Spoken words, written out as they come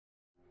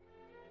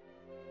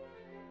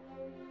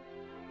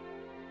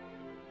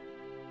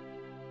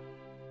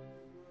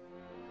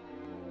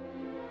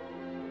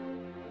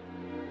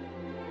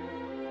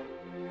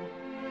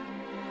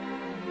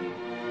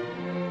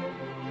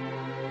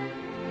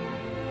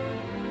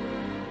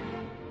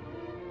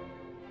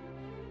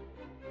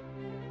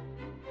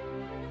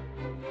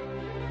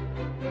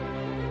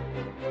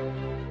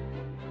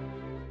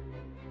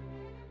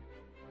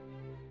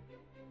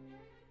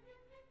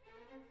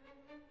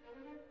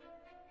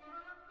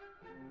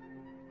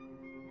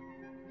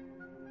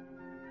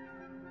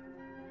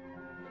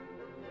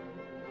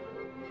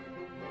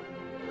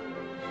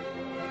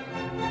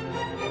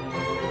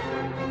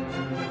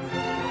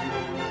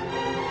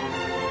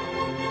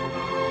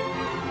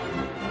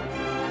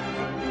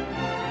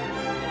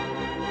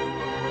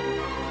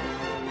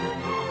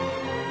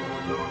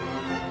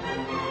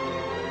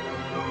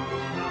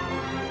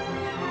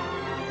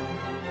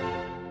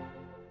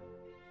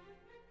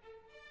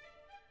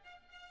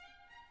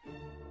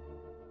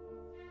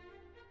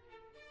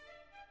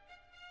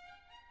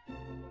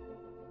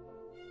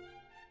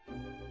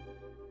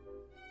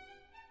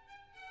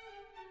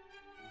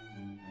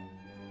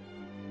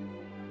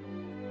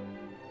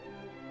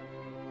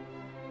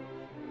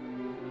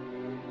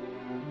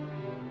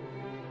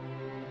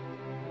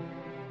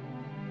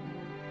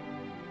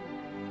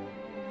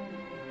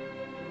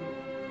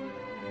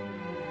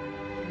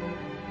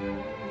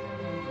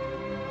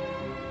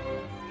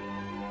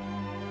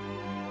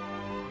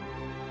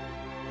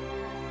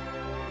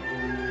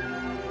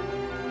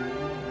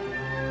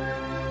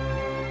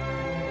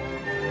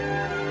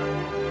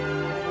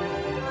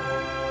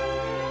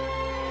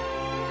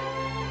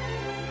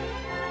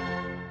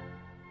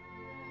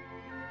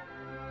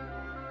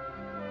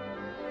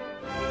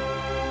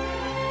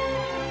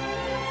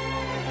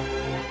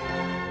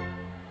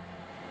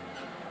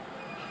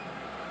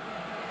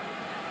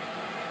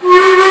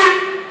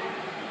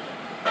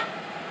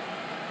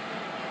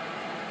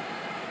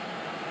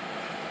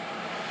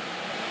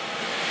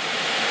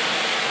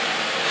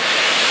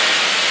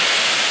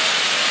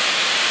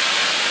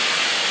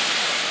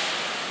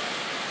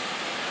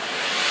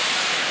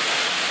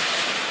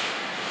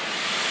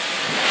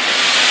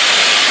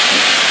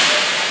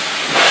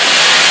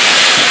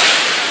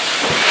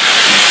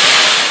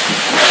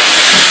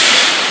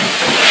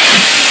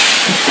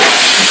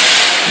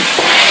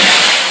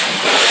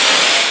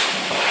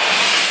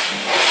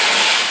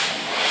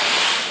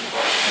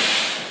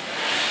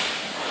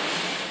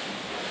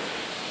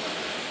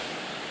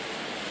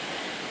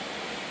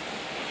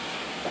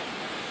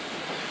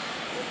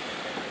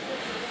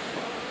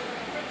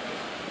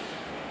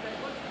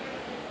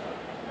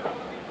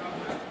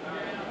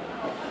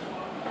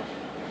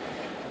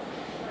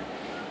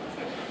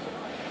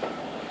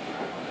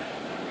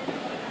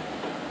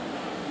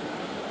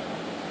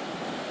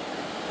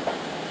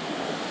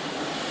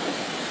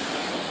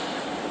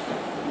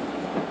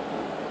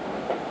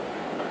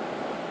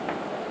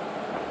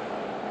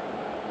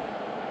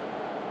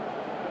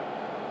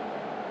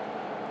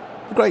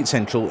The Great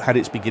Central had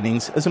its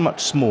beginnings as a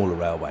much smaller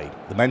railway,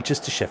 the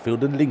Manchester,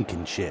 Sheffield and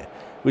Lincolnshire,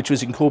 which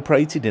was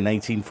incorporated in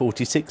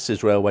 1846,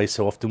 as railways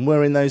so often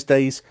were in those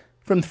days,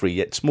 from three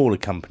yet smaller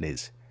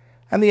companies.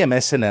 And the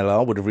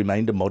MS&LR would have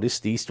remained a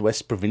modest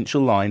east-west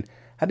provincial line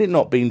had it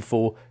not been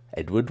for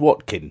Edward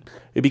Watkin,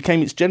 who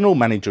became its general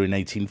manager in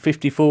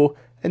 1854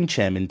 and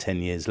chairman 10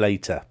 years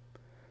later.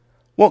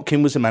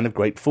 Watkin was a man of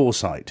great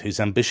foresight, whose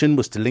ambition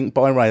was to link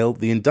by rail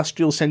the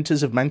industrial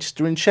centres of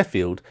Manchester and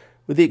Sheffield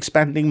with the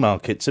expanding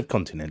markets of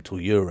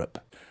continental Europe.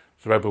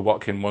 Sir Edward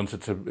Watkin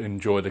wanted to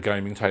enjoy the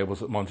gaming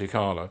tables at Monte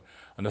Carlo,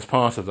 and as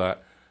part of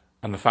that,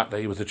 and the fact that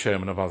he was the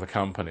chairman of other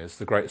companies,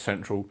 the Great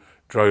Central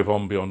drove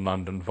on beyond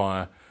London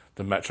via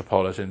the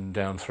Metropolitan,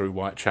 down through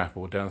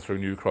Whitechapel, down through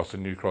New Cross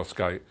and New Cross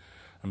Gate,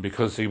 and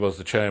because he was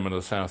the chairman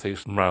of the South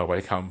Eastern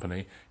Railway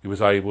Company, he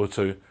was able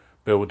to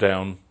build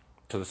down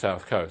to the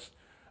south coast.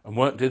 And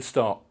work did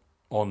start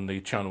on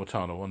the Channel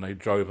Tunnel, and they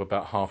drove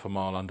about half a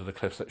mile under the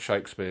cliffs at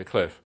Shakespeare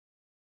Cliff.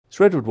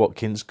 Sir Edward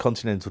Watkin's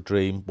continental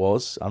dream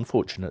was,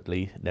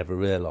 unfortunately, never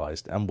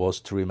realised and was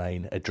to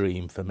remain a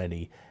dream for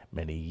many,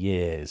 many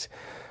years.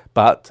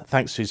 But,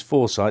 thanks to his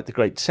foresight, the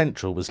Great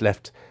Central was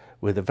left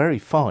with a very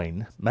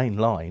fine main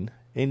line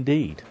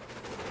indeed.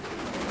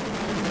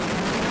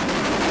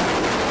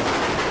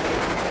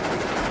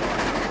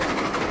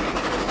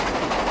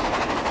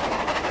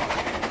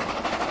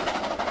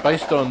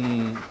 Based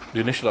on the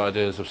initial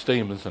ideas of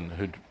Stephenson,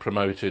 who'd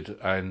promoted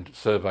and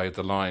surveyed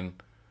the line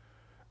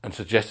and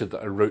suggested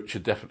that a route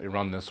should definitely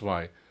run this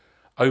way,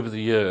 over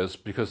the years,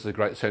 because the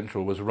Great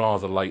Central was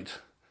rather late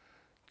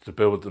to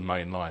build the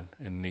main line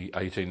in the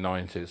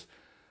 1890s,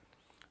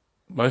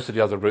 most of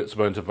the other routes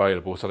weren't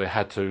available, so they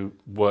had to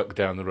work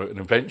down the route, and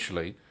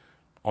eventually,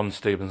 on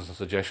Stephenson's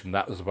suggestion,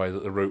 that was the way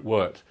that the route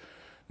worked.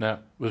 Now, it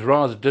was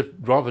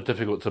rather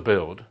difficult to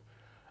build,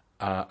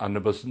 and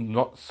there was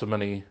not so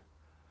many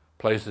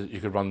places that you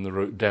could run the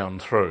route down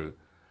through.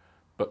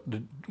 But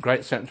the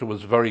Great Central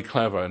was very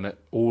clever, and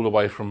all the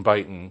way from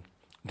Bayton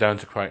down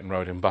to Creighton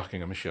Road in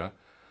Buckinghamshire,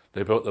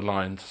 they built the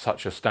line to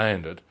such a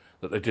standard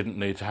that they didn't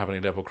need to have any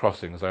level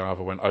crossings. They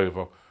either went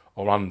over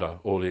or under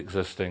all the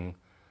existing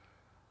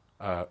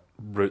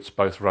routes,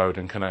 both road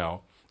and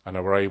canal, and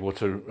they were able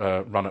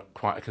to run at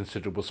quite a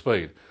considerable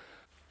speed.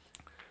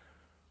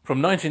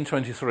 From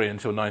 1923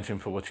 until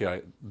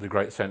 1948, the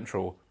Great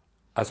Central,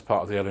 as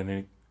part of the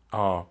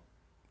L&R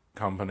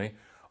company,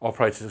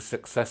 operated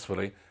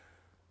successfully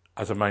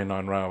as a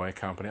mainline railway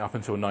company up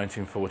until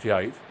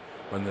 1948,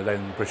 when the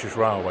then British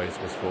Railways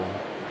was formed.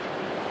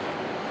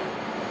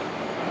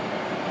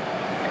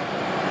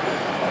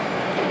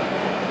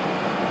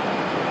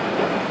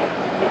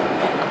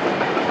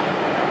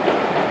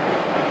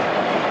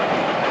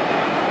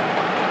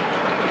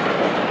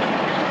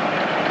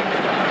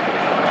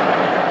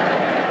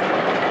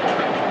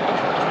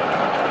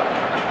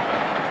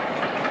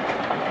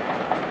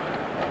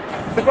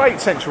 The Great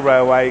Central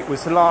Railway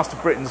was the last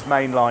of Britain's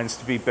main lines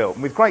to be built,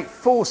 and with great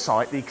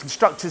foresight the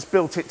constructors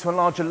built it to a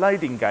larger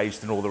loading gauge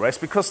than all the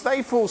rest, because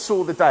they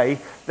foresaw the day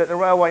that the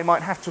railway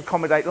might have to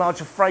accommodate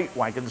larger freight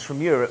wagons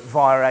from Europe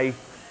via a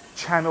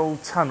Channel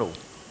Tunnel.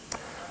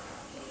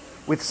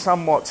 With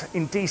somewhat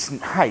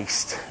indecent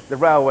haste, the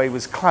railway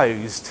was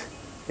closed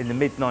in the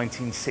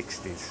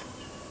mid-1960s.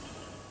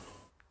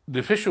 The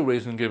official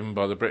reason given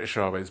by the British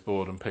Railways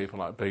Board and people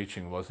like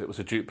Beeching was it was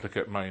a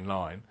duplicate main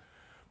line.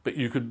 But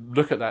you could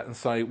look at that and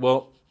say,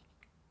 well,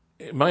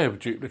 it may have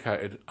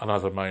duplicated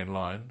another main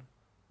line,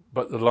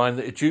 but the line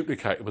that it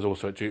duplicated was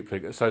also a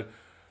duplicate. So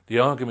the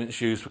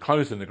arguments used for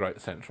closing the Great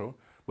Central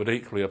would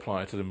equally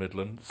apply to the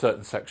Midland,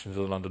 certain sections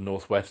of the London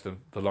North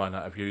Western, the line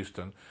out of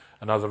Euston,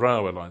 and other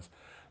railway lines.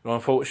 Now,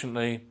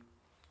 unfortunately,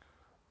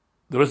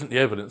 there isn't the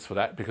evidence for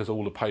that, because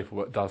all the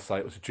paperwork does say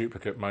it was a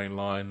duplicate main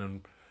line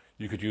and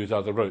you could use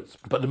other routes.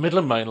 But the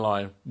Midland main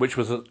line, which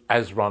was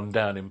as run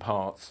down in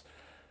parts,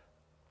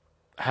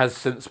 has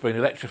since been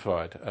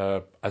electrified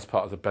as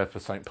part of the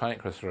Bedford St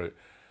Pancras route.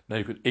 Now,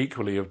 you could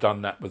equally have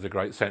done that with the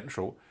Great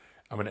Central.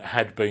 I mean, it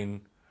had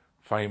been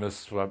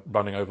famous for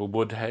running over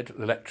Woodhead.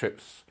 The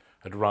electrics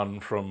had run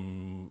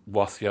from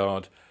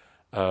Wathyard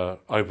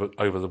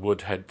over the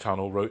Woodhead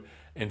tunnel route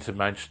into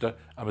Manchester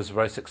and was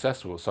very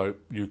successful. So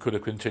you could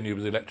have continued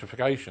with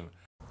electrification.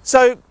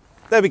 So,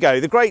 there we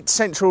go. The Great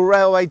Central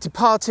Railway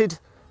departed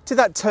to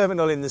that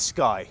terminal in the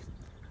sky.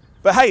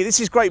 But hey, this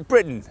is Great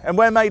Britain, and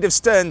we're made of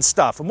stern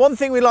stuff. And one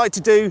thing we like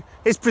to do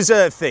is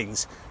preserve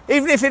things,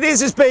 even if it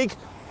is as big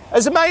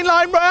as a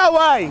mainline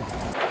railway.